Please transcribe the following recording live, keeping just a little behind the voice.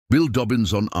Bill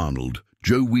Dobbins on Arnold.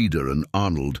 Joe Weider and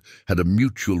Arnold had a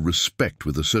mutual respect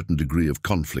with a certain degree of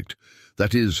conflict.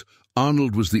 That is,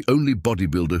 Arnold was the only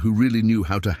bodybuilder who really knew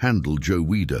how to handle Joe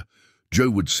Weider. Joe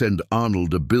would send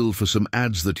Arnold a bill for some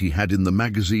ads that he had in the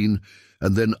magazine,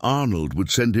 and then Arnold would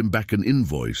send him back an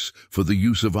invoice for the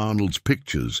use of Arnold's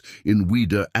pictures in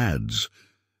Weider ads,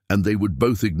 and they would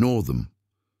both ignore them.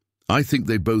 I think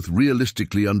they both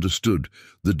realistically understood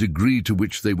the degree to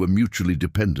which they were mutually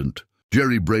dependent.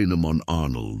 Brainum on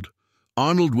Arnold.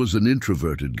 Arnold was an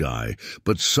introverted guy,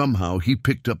 but somehow he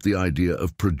picked up the idea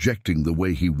of projecting the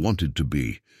way he wanted to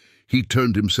be. He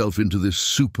turned himself into this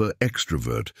super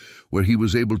extrovert, where he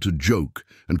was able to joke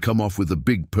and come off with a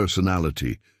big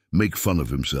personality, make fun of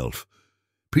himself.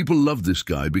 People loved this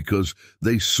guy because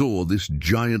they saw this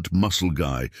giant muscle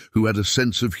guy who had a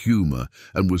sense of humor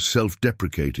and was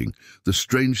self-deprecating. The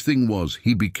strange thing was,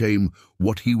 he became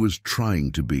what he was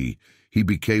trying to be. He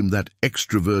became that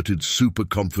extroverted,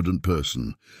 super-confident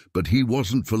person. But he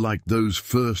wasn't for like those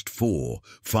first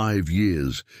 4-5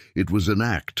 years. It was an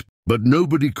act, but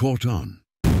nobody caught on.